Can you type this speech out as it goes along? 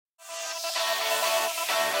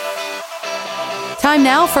Time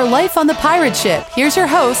now for Life on the Pirate Ship. Here's your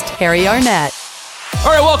host, Harry Arnett.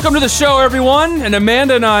 All right, welcome to the show, everyone. And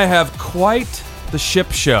Amanda and I have quite the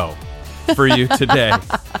ship show for you today.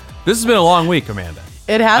 This has been a long week, Amanda.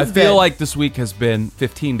 It has been. I feel like this week has been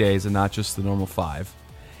 15 days and not just the normal 5.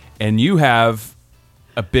 And you have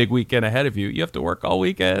a big weekend ahead of you. You have to work all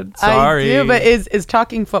weekend. Sorry. I do, but is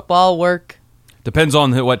talking football work? Depends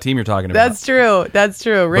on what team you're talking about. That's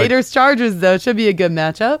true. Raiders Chargers, though, should be a good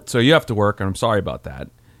matchup. So you have to work, and I'm sorry about that.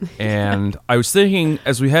 And I was thinking,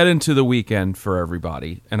 as we head into the weekend for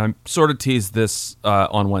everybody, and I sort of teased this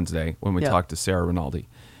on Wednesday when we talked to Sarah Rinaldi,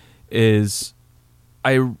 is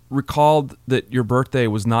I recalled that your birthday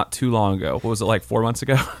was not too long ago. What was it, like 4 months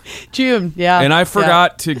ago? June, yeah. And I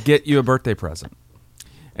forgot to get you a birthday present.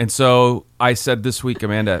 And so I said this week,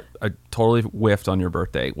 Amanda, I totally whiffed on your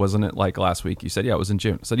birthday. Wasn't it like last week? You said, yeah, it was in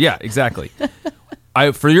June. I said, yeah, exactly.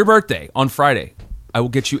 For your birthday on Friday, I will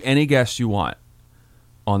get you any guest you want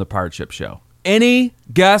on the Pirate Ship Show. Any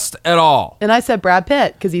guest at all. And I said Brad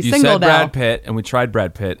Pitt because he's single now. You said Brad Pitt, and we tried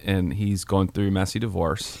Brad Pitt, and he's going through a messy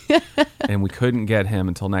divorce, and we couldn't get him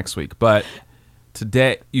until next week. But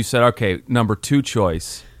today, you said, okay, number 2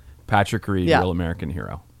 choice, Patrick Reed, Real American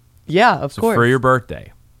Hero. Yeah, of course. So for your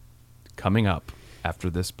birthday, coming up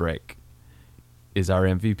after this break, is our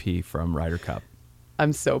MVP from Ryder Cup.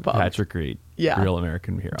 I'm so pumped. Patrick Reed, Real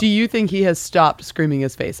American Hero. Do you think he has stopped screaming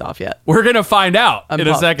his face off yet? We're going to find out in pumped.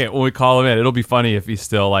 a second when we call him in. It'll be funny if he's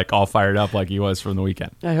still like all fired up like he was from the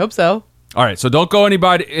weekend. I hope so. All right, so don't go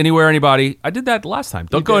anybody. I did that last time.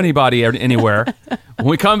 Don't go anywhere. When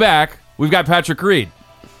we come back, we've got Patrick Reed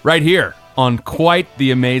right here on quite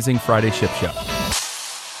the amazing Friday Ship Show.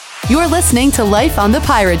 You're listening to Life on the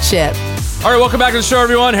Pirate Ship. All right, welcome back to the show,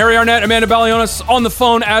 everyone. Harry Arnett, Amanda Balionis on the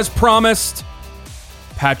phone as promised.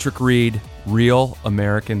 Patrick Reed, Real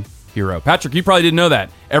American Hero. Patrick, you probably didn't know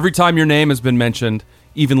that. Every time your name has been mentioned,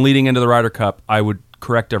 even leading into the Ryder Cup, I would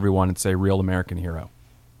correct everyone and say Real American Hero.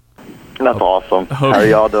 That's awesome. How are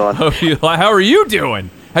y'all doing? How are you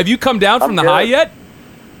doing? Have you come down from the high yet?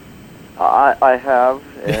 I have.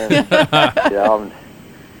 And,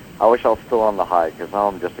 I wish I was still on the high because now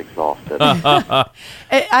I'm just exhausted.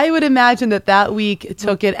 I would imagine that week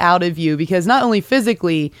took it out of you because not only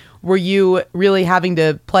physically were you really having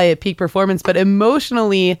to play at peak performance, but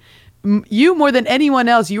emotionally, you more than anyone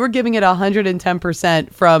else, you were giving it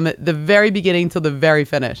 110% from the very beginning till the very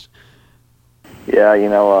finish. Yeah,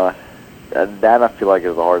 that I feel like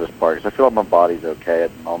is the hardest part because I feel like my body's okay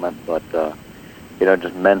at the moment, but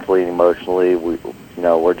just mentally and emotionally,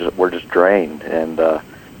 we're just drained and.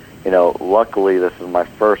 Luckily this is my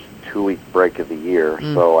first 2-week break of the year,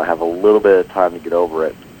 so I have a little bit of time to get over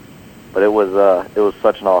it. But it was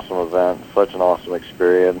such an awesome event, such an awesome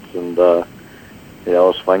experience, and it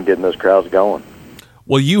was fun getting those crowds going.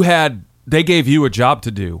 Well, they gave you a job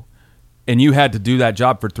to do, and you had to do that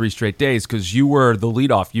job for 3 straight days because you were the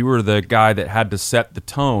leadoff. You were the guy that had to set the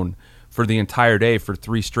tone for the entire day for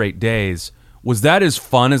 3 straight days. Was that as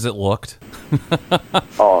fun as it looked?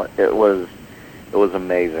 Oh, it was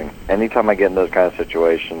amazing. Anytime I get in those kind of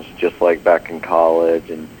situations, just like back in college,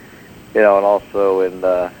 and and also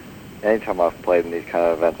anytime I've played in these kind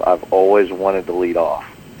of events, I've always wanted to lead off.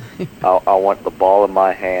 I want the ball in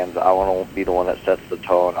my hands. I want to be the one that sets the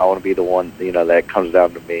tone. I want to be the one that comes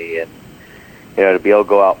down to me, and to be able to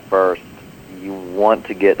go out first. You want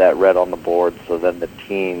to get that red on the board so then the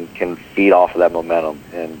team can feed off of that momentum,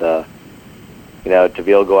 and to be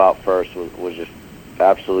able to go out first was just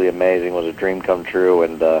absolutely amazing. It was a dream come true,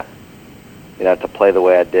 and to play the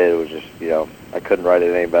way I did, it was just I couldn't write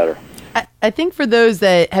it any better. I think for those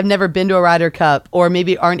that have never been to a Ryder Cup or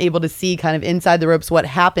maybe aren't able to see kind of inside the ropes what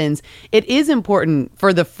happens, it is important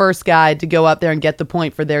for the first guy to go up there and get the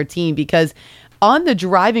point for their team because on the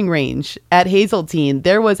driving range at Hazeltine,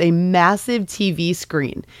 there was a massive TV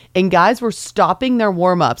screen and guys were stopping their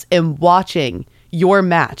warm-ups and watching your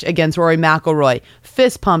match against Rory McIlroy,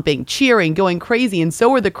 fist pumping, cheering, going crazy, and so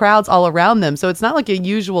were the crowds all around them. So it's not like a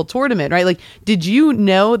usual tournament, right? Like, did you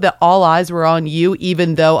know that all eyes were on you,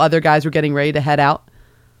 even though other guys were getting ready to head out?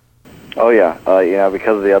 Oh yeah,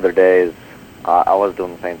 because of the other days, I was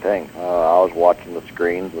doing the same thing. I was watching the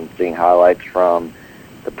screens and seeing highlights from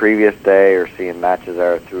the previous day, or seeing matches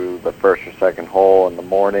there through the first or second hole in the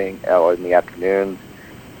morning or in the afternoons,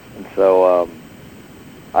 and so.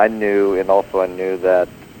 I knew that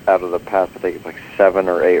out of the past, I think it's like 7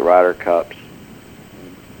 or 8 Ryder Cups,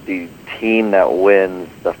 the team that wins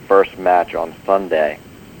the first match on Sunday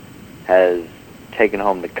has taken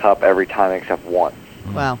home the cup every time except once.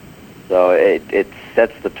 Wow. So it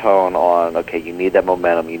sets the tone on, okay, you need that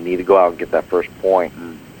momentum. You need to go out and get that first point.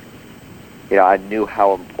 And, I knew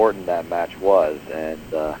how important that match was, and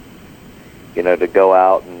to go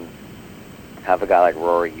out and have a guy like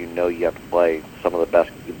Rory, you have to play some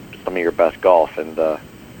of your best golf, and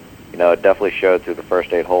it definitely showed through the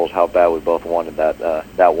first 8 holes how bad we both wanted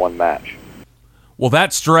that one match. Well,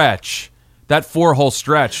 that stretch, that 4-hole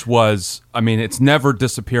stretch was, it's never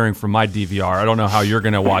disappearing from my DVR. I don't know how you're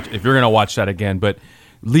going to watch, if you're going to watch that again, but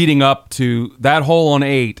leading up to that hole on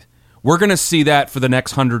 8, we're going to see that for the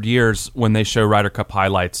next 100 years when they show Ryder Cup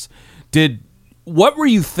highlights. What were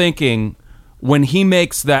you thinking when he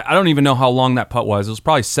makes that? I don't even know how long that putt was. It was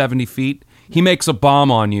probably 70 feet. He makes a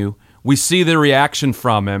bomb on you. We see the reaction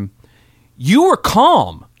from him. You were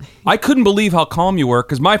calm. I couldn't believe how calm you were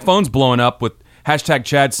because my phone's blowing up with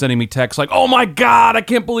 #Chad sending me texts like, oh my God, I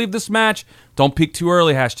can't believe this match. Don't peak too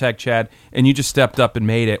early, #Chad. And you just stepped up and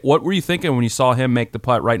made it. What were you thinking when you saw him make the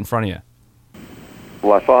putt right in front of you?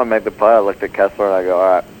 Well, I saw him make the putt. I looked at Kessler and I go,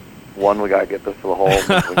 all right, we got to get this to the hole.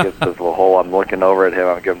 If we get this to the hole, I'm looking over at him.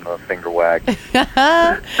 I'm giving him a finger wag.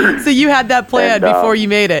 So you had that planned before you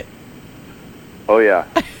made it? Oh, yeah.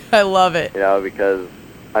 I love it. Because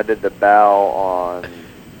I did the bow on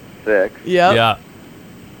 6. Yep.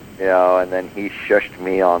 Yeah. And then he shushed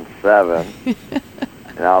me on 7.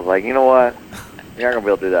 And I was like, you know what? You're not going to be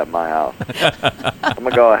able to do that in my house. I'm going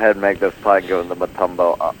to go ahead and make this putt and go in the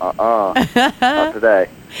Matumbo. Not today.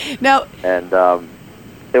 Now, and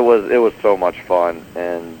it was so much fun.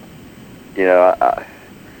 And,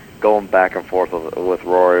 going back and forth with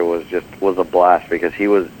Rory was a blast because he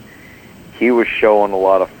was showing a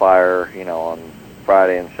lot of fire, on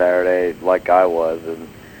Friday and Saturday like I was. And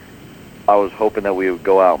I was hoping that we would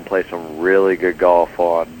go out and play some really good golf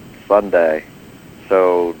on Sunday.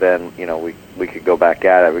 So then, we could go back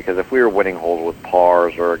at it. Because if we were winning holes with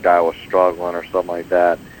pars or a guy was struggling or something like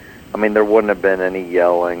that, there wouldn't have been any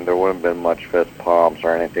yelling. There wouldn't have been much fist pumps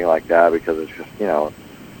or anything like that because it's just,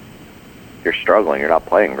 you're struggling. You're not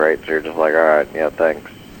playing great. So you're just like, all right, thanks.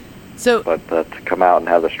 But to come out and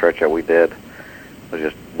have the stretch that we did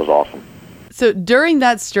was awesome. So during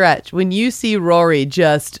that stretch, when you see Rory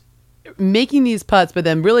just making these putts, but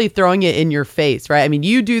then really throwing it in your face, right?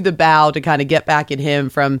 You do the bow to kind of get back at him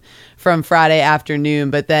from Friday afternoon,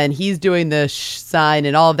 but then he's doing the sign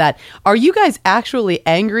and all of that. Are you guys actually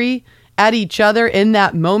angry at each other in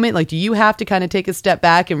that moment? Like, do you have to kind of take a step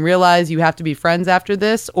back and realize you have to be friends after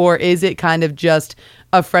this? Or is it kind of just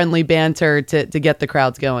a friendly banter to get the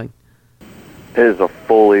crowds going? It is a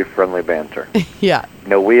fully friendly banter. Yeah.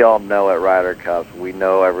 We all know at Ryder Cups, we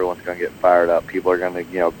know everyone's going to get fired up. People are going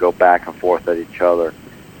to, go back and forth at each other.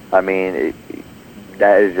 That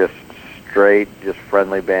is just straight, just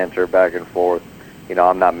friendly banter back and forth.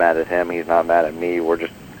 I'm not mad at him. He's not mad at me. We're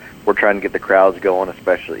trying to get the crowds going,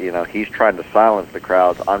 especially, he's trying to silence the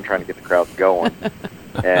crowds. I'm trying to get the crowds going.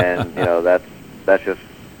 And, that's just,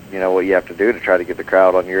 what you have to do to try to get the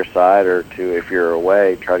crowd on your side or to, if you're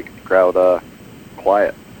away, try to get the crowd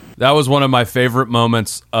quiet. That was one of my favorite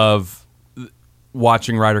moments of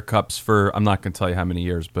watching Ryder Cups for, I'm not going to tell you how many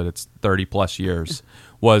years, but it's 30 plus years,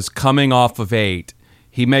 was coming off of 8.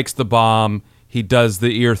 He makes the bomb. He does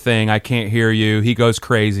the ear thing. I can't hear you. He goes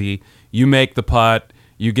crazy. You make the putt.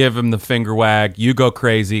 You give him the finger wag. You go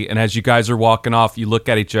crazy. And as you guys are walking off, you look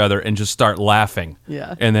at each other and just start laughing.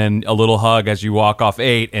 Yeah. And then a little hug as you walk off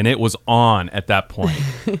 8. And it was on at that point.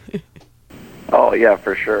 Oh, yeah,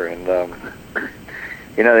 for sure. And,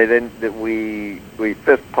 they didn't. We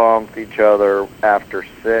fist pumped each other after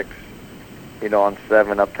 6. On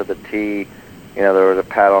 7 up to the tee. There was a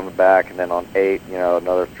pat on the back, and then on 8,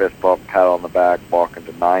 another fist bump, pat on the back, walking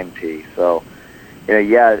to 9 tee. So,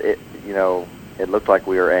 it looked like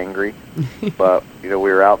we were angry, but we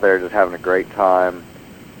were out there just having a great time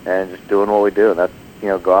and just doing what we do. And that's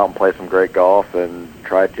go out and play some great golf and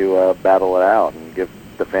try to battle it out and give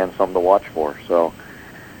the fans something to watch for. So.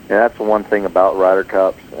 That's the one thing about Ryder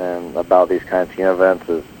Cups and about these kind of team events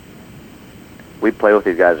is we play with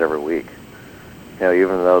these guys every week. Even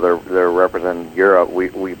though they're representing Europe,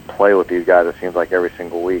 we play with these guys, it seems like, every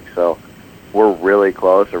single week. So we're really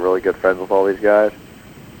close. We're really good friends with all these guys.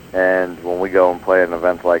 And when we go and play an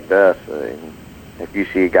event like this, if you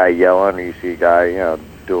see a guy yelling or you see a guy,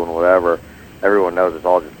 doing whatever, everyone knows it's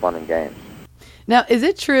all just fun and games. Now, is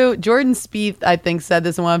it true, Jordan Spieth, I think, said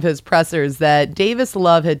this in one of his pressers, that Davis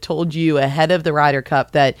Love had told you ahead of the Ryder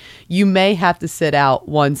Cup that you may have to sit out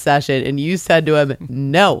one session, and you said to him,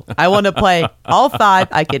 no, I want to play all 5.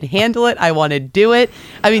 I can handle it. I want to do it.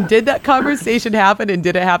 Did that conversation happen, and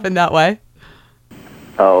did it happen that way?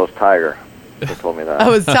 Oh, it was Tiger that told me that. Oh,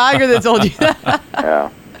 it was Tiger that told you that? Yeah.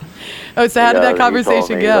 Oh, so how did that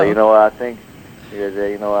conversation go? You know what I think?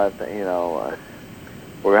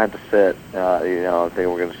 we're going to have to sit. I think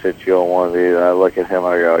we're going to sit you on one of these. I look at him,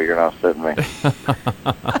 I go, you're not sitting me.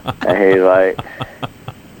 And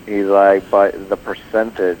he's like, but the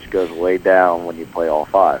percentage goes way down when you play all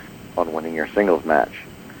 5 on winning your singles match.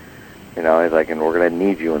 He's like, and we're going to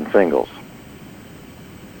need you in singles.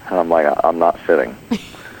 And I'm like, I'm not sitting.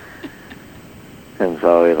 And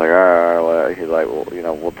so he's like, all right. Well, he's like, well,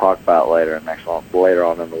 we'll talk about it later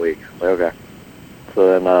on in the week. I'm like, okay.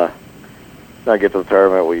 So then I get to the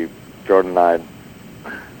tournament. Jordan and I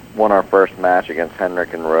won our first match against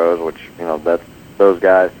Henrik and Rose, which, those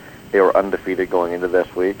guys, they were undefeated going into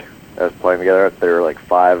this week as playing together. They were like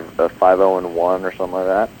 5-0-1 or something like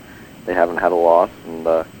that. They haven't had a loss, and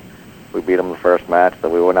we beat them the first match.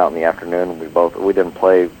 Then we went out in the afternoon, and we didn't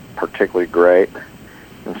play particularly great,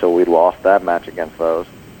 and so we lost that match against those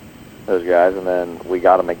guys. And then we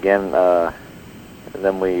got them again, and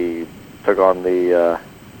then we took on the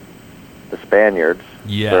Spaniards,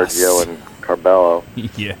 Yes. Sergio and Carbello.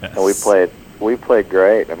 Yes. And we played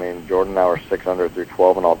great. I mean, Jordan and I were 6 under through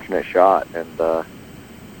 12 an alternate shot, and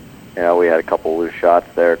we had a couple loose shots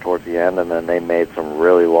there towards the end, and then they made some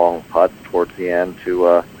really long putts towards the end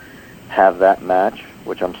to have that match,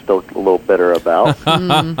 which I'm still a little bitter about.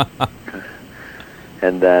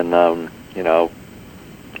 And then, I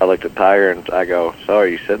looked at Tiger and I go, so are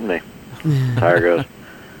you sitting me? Tiger goes,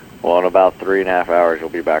 well, in about 3.5 hours, you'll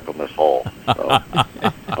be back on this hole. So I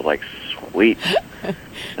was like, sweet.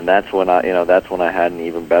 And that's when I had an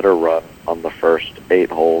even better run on the first 8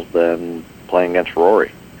 holes than playing against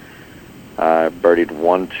Rory. I birdied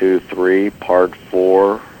 1, 2, 3, parred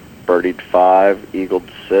 4, birdied 5, eagled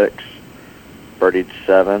 6, birdied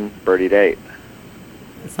 7, birdied 8.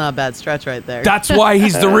 It's not a bad stretch right there. That's why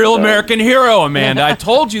he's the real American hero, Amanda. I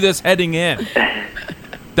told you this heading in.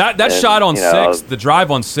 That shot on 6, the drive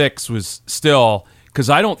on 6 was still, because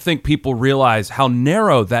I don't think people realize how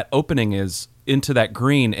narrow that opening is into that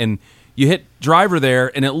green. And you hit driver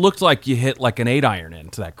there, and it looked like you hit like an 8-iron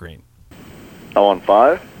into that green. Oh, on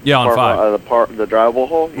 5? Yeah, on 5. The drivable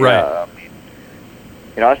hole? Right. Yeah, I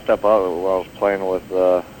mean, I step up when I was playing with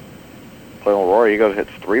Rory. You go to hit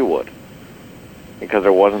 3-wood because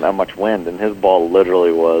there wasn't that much wind, and his ball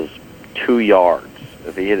literally was 2 yards.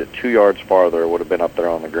 If he hit it 2 yards farther, it would have been up there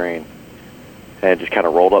on the green. And it just kind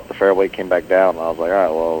of rolled up the fairway, came back down, and I was like, all right,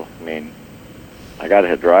 well, I mean, I got to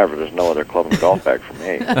hit driver. There's no other club in the golf bag for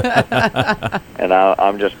me. And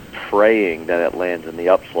I'm just praying that it lands in the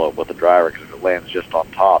upslope with the driver, because if it lands just on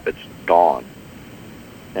top, it's gone.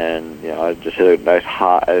 And, I just hit a nice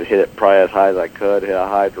high. I hit it probably as high as I could, hit a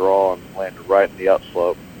high draw, and landed right in the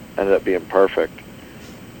upslope. Ended up being perfect.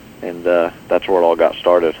 And that's where it all got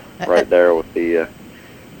started, right there with the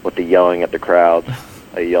yelling at the crowds.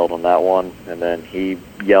 I yelled on that one, and then he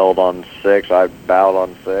yelled on 6. I bowed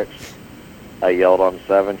on 6. I yelled on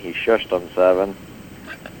 7. He shushed on 7.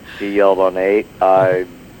 He yelled on 8. I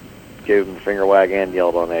gave him the finger wag and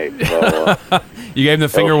yelled on 8. So, you gave him the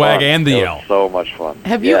finger wag and the yell. It was so much fun.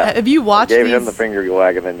 Have you watched? I gave him the finger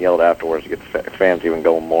wag and then yelled afterwards to get the fans even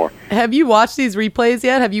going more. Have you watched these replays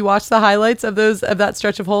yet? Have you watched the highlights of that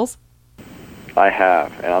stretch of holes? I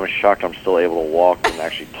have, and I'm shocked I'm still able to walk and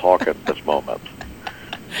actually talk at this moment.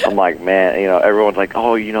 I'm like, man, everyone's like,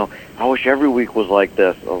 oh, I wish every week was like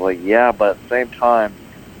this. I was like, yeah, but at the same time,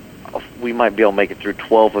 we might be able to make it through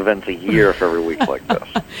 12 events a year if every week's like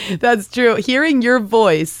this. That's true. Hearing your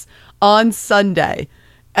voice on Sunday,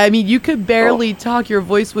 I mean, you could barely talk. Your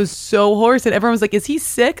voice was so hoarse, and everyone was like, is he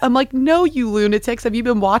sick? I'm like, no, you lunatics. Have you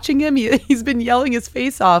been watching him? He's been yelling his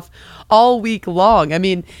face off all week long. I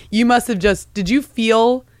mean, you must have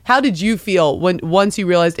how did you feel once you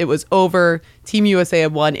realized it was over, Team USA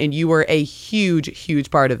had won, and you were a huge, huge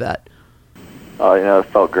part of that? It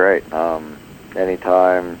felt great.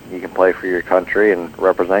 Anytime you can play for your country and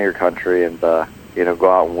represent your country and, go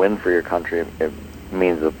out and win for your country, it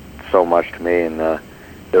means so much to me, and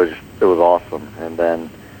it was awesome. And then,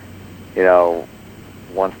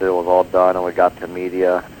 once it was all done and we got to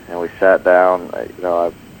media and we sat down,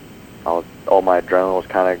 all my adrenaline was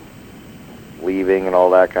kind of leaving and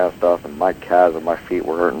all that kind of stuff, and my calves and my feet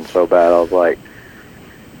were hurting so bad. I was like,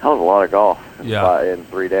 that was a lot of golf in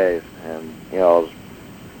 3 days. And,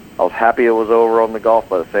 I was happy it was over on the golf,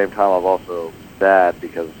 but at the same time I was also sad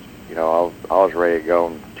because, I was ready to go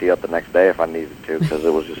and tee up the next day if I needed to, because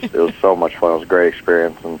it was so much fun. It was a great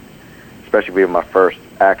experience, and especially being my first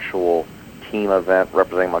actual team event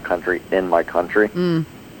representing my country in my country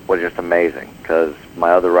was just amazing, because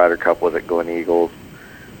my other Ryder Cup was at Glen Eagles,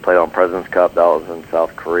 played on President's Cup, that was in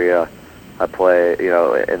South Korea. I played,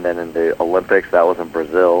 and then in the Olympics, that was in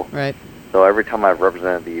Brazil. Right. So every time I've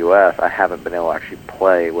represented the U.S., I haven't been able to actually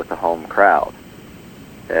play with the home crowd.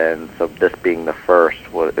 And so this being the first,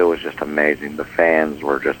 it was just amazing. The fans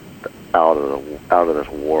were just out of this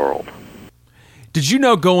world. Did you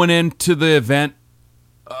know going into the event,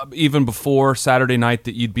 even before Saturday night,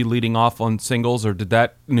 that you'd be leading off on singles, or did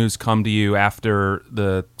that news come to you after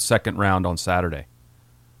the second round on Saturday?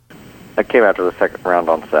 That came after the second round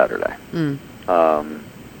on Saturday.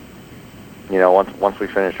 Once we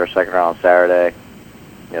finished our second round on Saturday,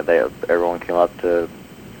 everyone came up to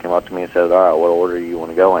me and said, "All right, what order do you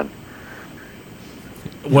want to go in?"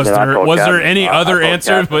 Was there any other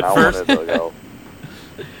answer but first?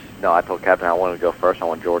 No, I told Captain I wanted to go first. I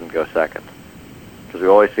want Jordan to go second, because we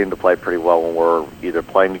always seem to play pretty well when we're either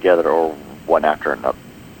playing together or one after another.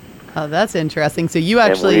 Oh, that's interesting. So you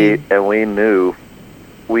actually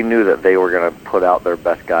we knew that they were going to put out their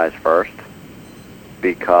best guys first,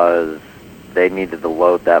 because they needed to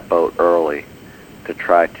load that boat early to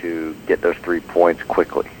try to get those 3 points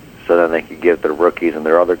quickly, so then they could give their rookies and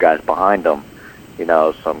their other guys behind them,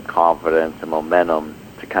 some confidence and momentum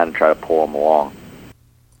to kind of try to pull them along.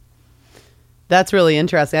 That's really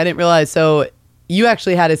interesting. I didn't realize. So you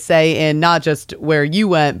actually had a say in not just where you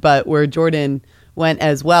went, but where Jordan went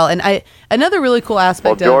as well. And another really cool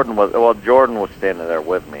aspect. Jordan was standing there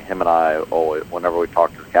with me. Him and I always, whenever we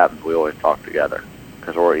talk to the captains, we always talk together,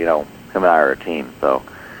 because him and I are a team. So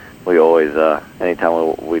we always,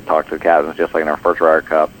 anytime we talk to the captains, just like in our first Ryder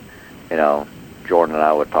Cup, Jordan and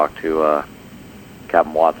I would talk to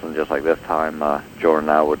Captain Watson, just like this time. Jordan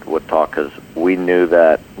and I would talk, because we knew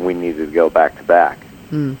that we needed to go back to back.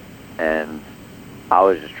 And I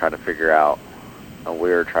was just trying to figure out, and we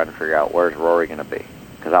were trying to figure out, where's Rory going to be?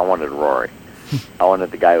 Because I wanted Rory. I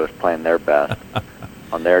wanted the guy who was playing their best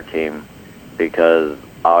on their team, because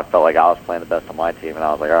I felt like I was playing the best on my team, and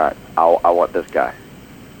I was like, all right, I want this guy.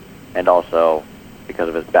 And also, because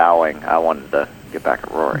of his bowing, I wanted to get back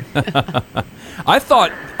at Rory. I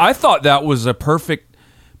thought that was a perfect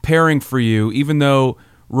pairing for you, even though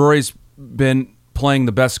Rory's been playing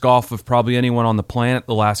the best golf of probably anyone on the planet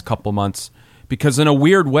the last couple months, because in a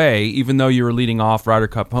weird way, even though you were leading off Ryder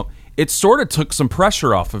Cup home, it sort of took some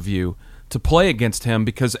pressure off of you to play against him,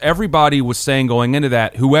 because everybody was saying going into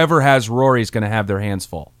that, whoever has Rory is going to have their hands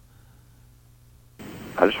full.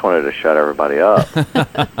 I just wanted to shut everybody up.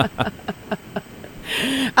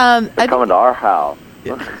 They're coming to our house.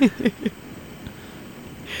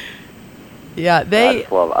 Yeah,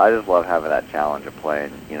 I just love having that challenge of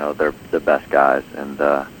playing. They're the best guys, and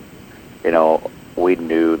we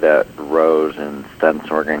knew that Rose and Stenson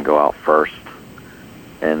were going to go out first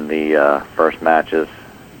in the first matches,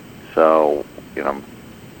 so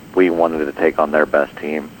we wanted to take on their best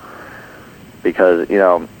team, because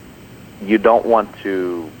you don't want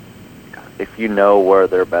to, if you know where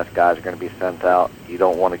their best guys are going to be sent out, you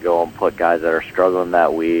don't want to go and put guys that are struggling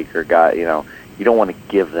that week, or you don't want to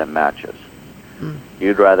give them matches.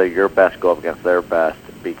 You'd rather your best go up against their best,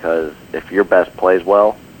 because if your best plays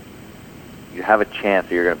well, you have a chance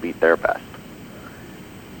that you're going to beat their best.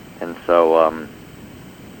 And so,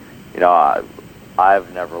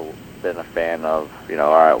 I've never been a fan of, all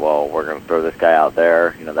right, well, we're going to throw this guy out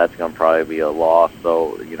there. That's going to probably be a loss.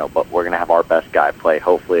 So, but we're going to have our best guy play,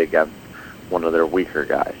 hopefully against one of their weaker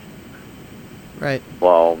guys. Right.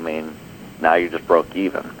 Well, now you just broke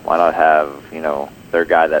even. Why not have, their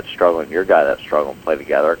guy that's struggling, your guy that's struggling, play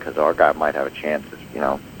together, because our guy might have a chance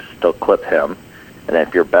to, still clip him. And then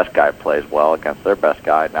if your best guy plays well against their best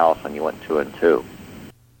guy, now all of a sudden you went 2-2.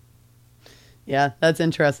 Yeah, that's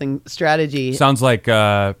interesting strategy. Sounds like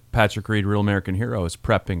Patrick Reed, Real American Hero, is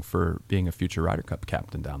prepping for being a future Ryder Cup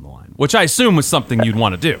captain down the line, which I assume was something you'd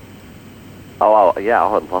want to do. Oh, yeah,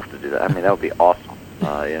 I would love to do that. That would be awesome.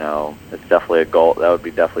 It's definitely a goal. That would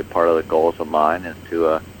be definitely part of the goals of mine, is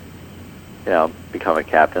to, become a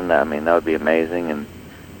captain. That would be amazing. And,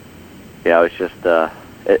 it's just,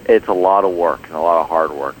 it's a lot of work and a lot of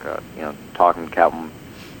hard work. Talking to Captain,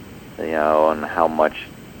 and how much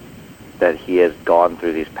that he has gone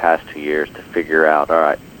through these past 2 years to figure out, all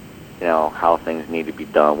right, how things need to be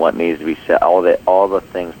done, what needs to be said, all the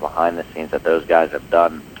things behind the scenes that those guys have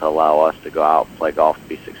done to allow us to go out and play golf and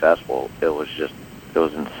be successful. It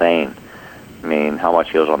was insane. How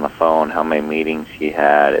much he was on the phone, how many meetings he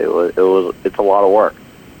had. It's a lot of work.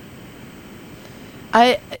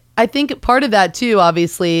 I think part of that too,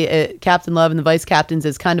 obviously, Captain Love and the vice captains,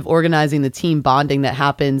 is kind of organizing the team bonding that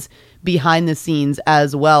happens behind the scenes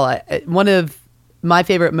as well. One of my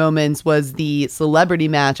favorite moments was the celebrity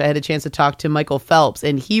match. I had a chance to talk to Michael Phelps,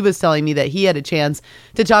 and he was telling me that he had a chance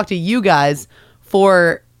to talk to you guys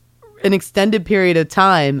for an extended period of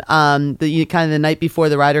time, kind of the night before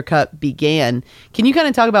the Ryder Cup began. Can you kind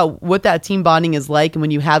of talk about what that team bonding is like? And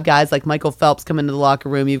when you have guys like Michael Phelps come into the locker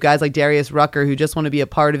room, you have guys like Darius Rucker who just want to be a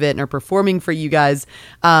part of it and are performing for you guys,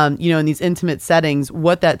 in these intimate settings,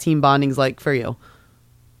 what that team bonding is like for you.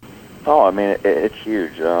 Oh, I mean, it's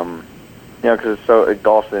huge. Because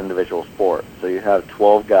golf's an individual sport. So you have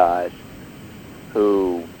 12 guys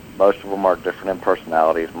who, most of them are different in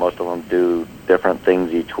personalities. Most of them do different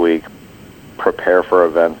things each week, prepare for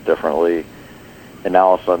events differently. And now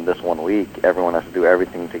all of a sudden, this 1 week, everyone has to do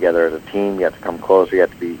everything together as a team. You have to come closer. You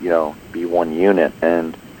have to be one unit.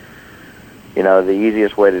 And, the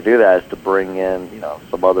easiest way to do that is to bring in,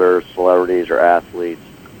 some other celebrities or athletes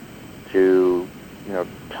to,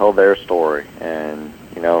 tell their story. And,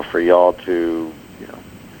 for y'all to,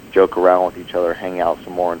 joke around with each other, hang out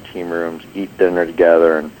some more in team rooms, eat dinner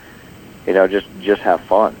together, and, just have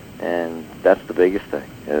fun. And that's the biggest thing,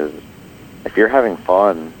 is if you're having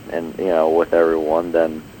fun and, with everyone,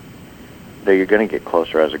 then you're going to get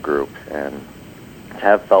closer as a group. And to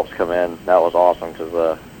have Phelps come in, that was awesome,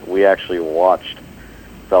 because we actually watched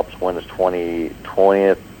Phelps win his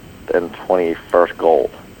 20th and 21st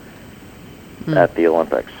gold at the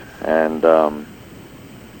Olympics. And,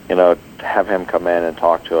 to have him come in and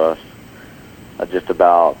talk to us just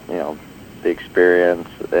about, the experience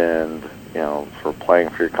and, for playing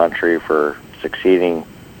for your country, for succeeding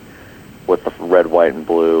with the red, white, and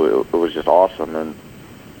blue, it was just awesome. And,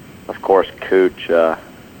 of course, Cooch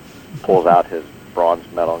pulls out his bronze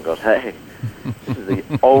medal and goes, "Hey, this is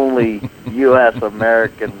the only U.S.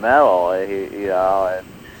 American medal," and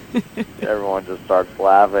everyone just starts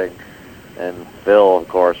laughing. And Phil, of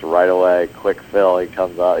course, right away, quick Phil, he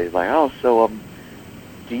comes out, he's like, "Oh, so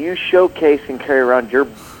do you showcase and carry around your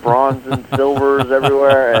bronze and silvers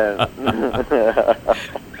everywhere?"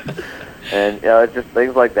 And it's just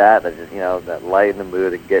things like that just that lighten the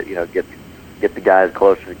mood and get the guys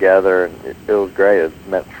closer together, and it was great. It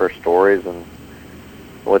meant for stories. And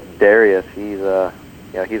with Darius, he's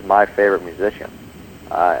my favorite musician.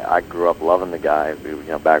 I grew up loving the guy,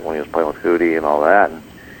 back when he was playing with Hootie and all that. And,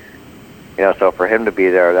 so for him to be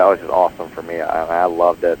there, that was just awesome for me. I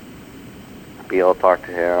loved it. Be able to talk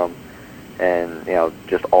to him, and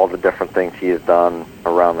just all the different things he has done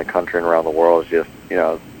around the country and around the world is just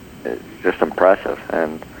it's just impressive.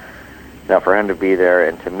 And for him to be there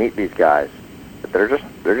and to meet these guys, they're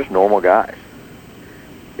just normal guys.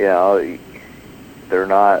 They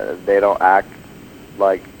don't act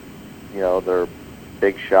like they're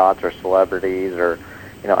big shots or celebrities or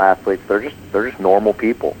athletes. They're just normal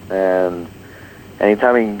people. And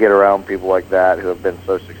anytime you can get around people like that who have been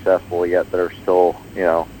so successful yet that are still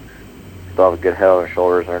still have a good head on their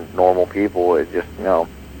shoulders and are normal people, it just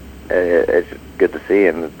it's just good to see,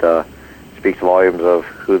 and it speaks volumes of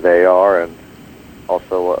who they are, and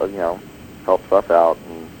also helps us out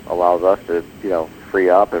and allows us to free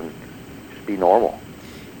up and just be normal.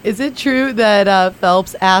 Is it true that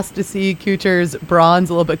Phelps asked to see Kuchar's bronze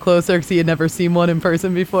a little bit closer because he had never seen one in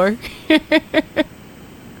person before? I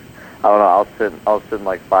don't know. I was sitting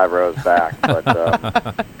like 5 rows back, but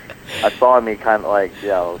I saw him. He kind of like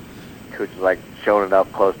Kuch was like showing it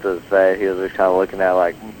up close to his face. He was just kind of looking at it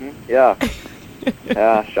like, yeah.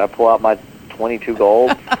 Should I pull out my 22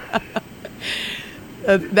 golds?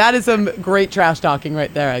 That is some great trash talking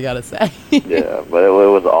right there, I gotta say. Yeah, but it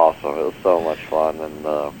was awesome. It was so much fun, and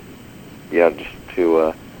just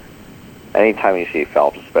to anytime you see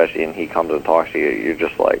Phelps, especially, and he comes and talks to you, you're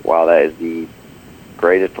just like, wow, that is the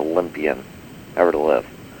greatest Olympian ever to live.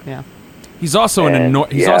 Yeah. He's also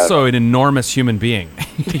an enormous human being.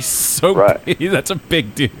 He's so right. That's a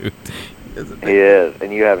big dude. He is,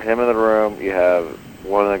 and you have him in the room. You have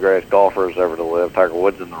one of the greatest golfers ever to live, Tiger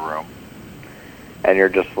Woods, in the room. And you're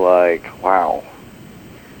just like, wow.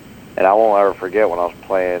 And I won't ever forget when I was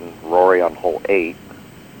playing Rory on hole 8.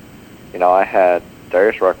 I had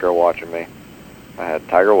Darius Rucker watching me. I had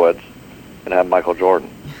Tiger Woods, and I had Michael Jordan.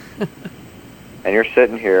 And you're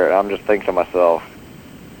sitting here, and I'm just thinking to myself,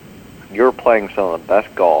 you're playing some of the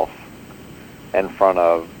best golf in front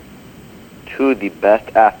of two of the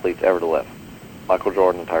best athletes ever to live, Michael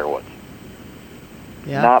Jordan and Tiger Woods.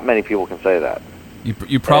 Yeah. Not many people can say that.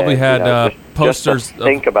 You probably had posters. Just to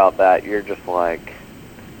think about that, you're just like,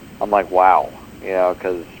 I'm like, wow,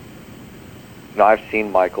 because I've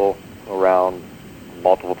seen Michael around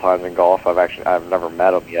multiple times in golf. I've never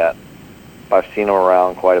met him yet, but I've seen him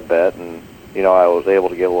around quite a bit, and I was able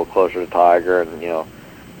to get a little closer to Tiger, and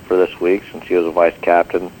for this week since he was a vice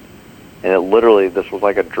captain, and it literally this was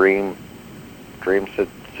like a dream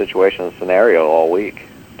situation scenario all week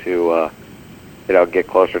to get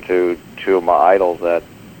closer to two of my idols that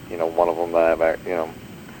one of them that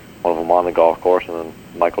one of them on the golf course, and then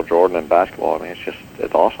Michael Jordan in basketball. I mean,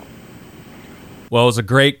 it's awesome. Well, it was a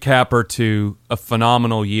great capper to a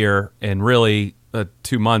phenomenal year, and really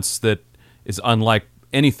 2 months that is unlike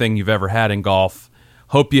anything you've ever had in golf.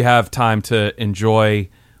 Hope you have time to enjoy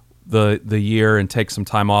the year and take some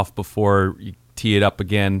time off before you tee it up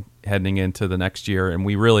again heading into the next year. And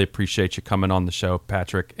we really appreciate you coming on the show,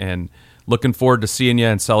 Patrick, and looking forward to seeing you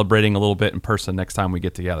and celebrating a little bit in person next time we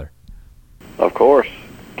get together. Of course.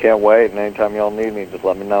 Can't wait. And anytime y'all need me, just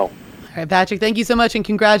let me know. All right, Patrick, thank you so much, and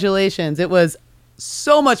congratulations. It was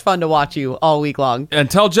so much fun to watch you all week long. And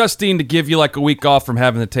tell Justine to give you like a week off from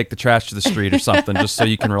having to take the trash to the street or something, just so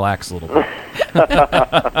you can relax a little bit.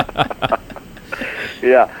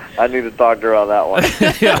 Yeah, I need to talk to her on that one.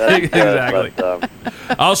 Yeah, exactly. But,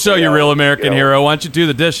 I'll show you real American hero. Why don't you do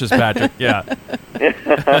the dishes, Patrick? Yeah.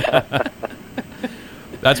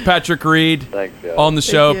 That's Patrick Reed. Thanks, guys. On the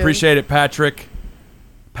show. Appreciate it, Patrick.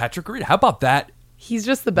 Patrick Reed, how about that? He's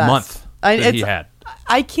just the best. Month that he had.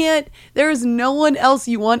 I can't. There is no one else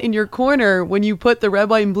you want in your corner when you put the red,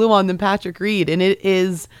 white, and blue on than Patrick Reed. And it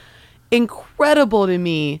is incredible to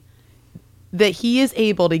me that he is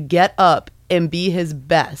able to get up and be his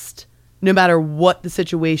best no matter what the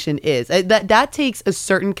situation is. That takes a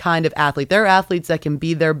certain kind of athlete. There are athletes that can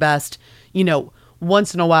be their best,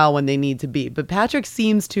 once in a while when they need to be. But Patrick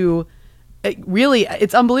seems to really,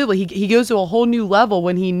 it's unbelievable. He goes to a whole new level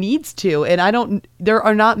when he needs to. And there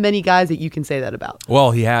are not many guys that you can say that about.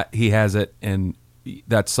 Well, he has it, and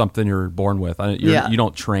that's something you're born with. You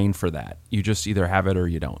don't train for that. You just either have it or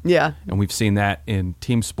you don't. Yeah. And we've seen that in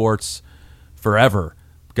team sports forever.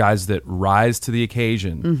 Guys that rise to the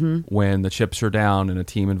occasion when the chips are down in a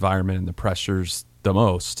team environment and the pressure's the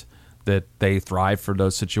most, that they thrive for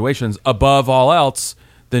those situations above all else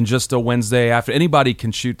than just a Wednesday after. Anybody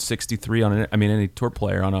can shoot 63 any tour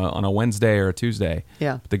player on a Wednesday or a Tuesday.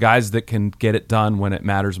 Yeah. The guys that can get it done when it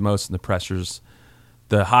matters most and the pressure's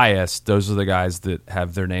the highest, those are the guys that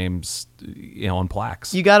have their names, on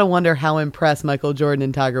plaques. You got to wonder how impressed Michael Jordan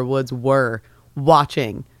and Tiger Woods were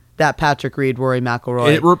watching that Patrick Reed, Rory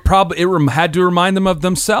McIlroy. It had to remind them of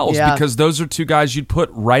themselves, because those are two guys you'd put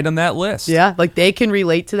right on that list. Yeah, like they can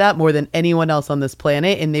relate to that more than anyone else on this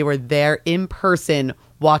planet, and they were there in person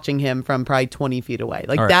watching him from probably 20 feet away.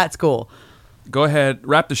 Like, that's cool. Go ahead,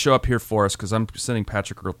 wrap the show up here for us, because I'm sending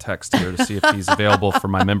Patrick a real text here to see if he's available for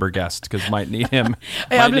my member guest, because might need him.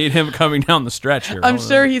 Need him coming down the stretch here. I'm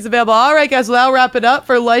sure he's available. All right, guys, well, I'll wrap it up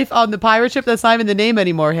for Life on the Pirate Ship. That's not even the name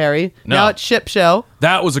anymore, Harry. No. Now it's Ship Show.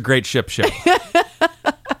 That was a great ship show.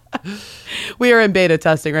 We are in beta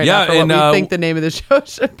testing right now for what we think the name of the show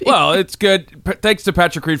should be. Well, it's good. Thanks to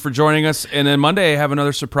Patrick Reed for joining us. And then Monday, I have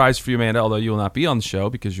another surprise for you, Amanda, although you will not be on the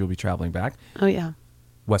show because you'll be traveling back. Oh, yeah.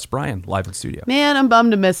 Wes Bryan, live in studio. Man, I'm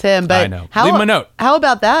bummed to miss him. But I know. Leave him a note. How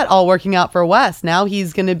about that all working out for Wes? Now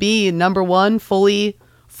he's going to be number one, fully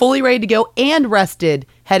ready to go and rested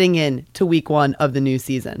heading in to week 1 of the new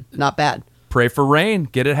season. Not bad. Pray for rain.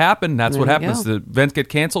 Get it happen. That's what happens. The events get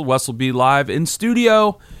canceled. Wes will be live in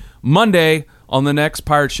studio Monday on the next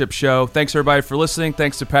Pirate Ship Show. Thanks, everybody, for listening.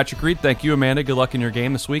 Thanks to Patrick Reed. Thank you, Amanda. Good luck in your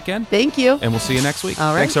game this weekend. Thank you. And we'll see you next week.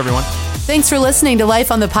 All right. Thanks, everyone. Thanks for listening to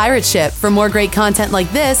Life on the Pirate Ship. For more great content like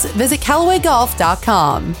this, visit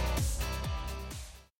CallawayGolf.com.